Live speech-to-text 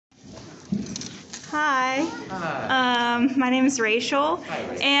Hi. Hi. My name is Rachel. Hi,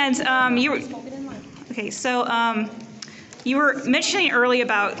 Rachel. And you were okay. So you were mentioning earlier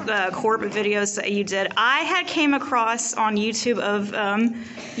about the corporate videos that you did. I had came across on YouTube of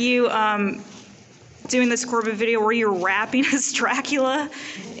you doing this corporate video where you were rapping as Dracula,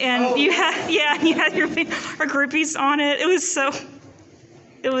 and you had your groupies on it.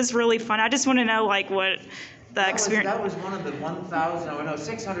 It was really fun. I just want to know like what the experience. That was one of the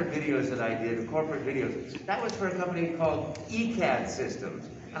 600 videos that I did, corporate videos. That was for a company called ECAD Systems.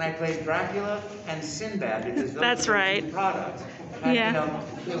 And I played Dracula and Sinbad because those were the two products. And,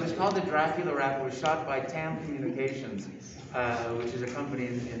 it was called the Dracula rap. It was shot by TAM Communications, which is a company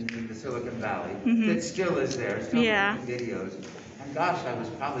in the Silicon Valley that still is there, still making videos. And gosh, I was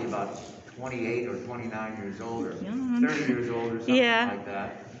probably about 28 or 29 years old or 30 years old or something like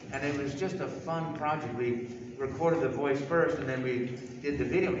that. And it was just a fun project. We recorded the voice first, and then we did the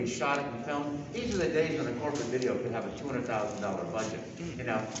video. We shot it and filmed. These are the days when a corporate video could have a $200,000 budget,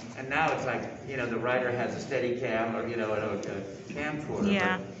 And now it's like, the writer has a steady cam or, a camcorder.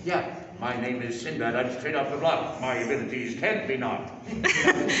 Yeah. But, my name is Sinbad. I'm straight off the block. My abilities can't be knocked.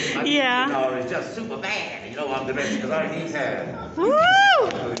 It's just super bad. I'm the best because I need hair. Woo!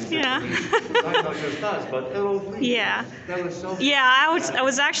 I know your stuff, but that was so fun. I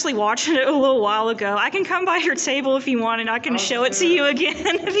was actually watching it a little while ago. I can come by your table if you want, and I can show it to you again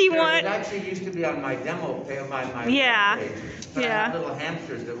if you want. It actually used to be on my demo page, my page. But I had little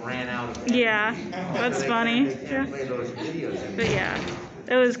hamsters that ran out of it. That's funny. They can't play those videos anymore.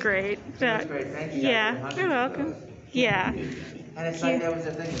 But it was great. It was great. Thank you. You're welcome. And it's like that was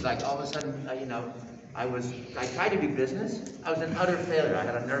the thing. It's like all of a sudden, I tried to do business. I was an utter failure. I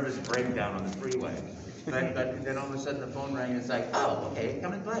had a nervous breakdown on the freeway. But then all of a sudden the phone rang and it's like, oh, okay,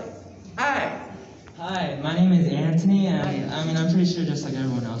 come and play. Hi. Hi, my name is Anthony, and I'm pretty sure just like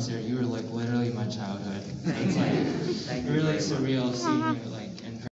everyone else here, you were like literally my childhood. It's like really surreal seeing you like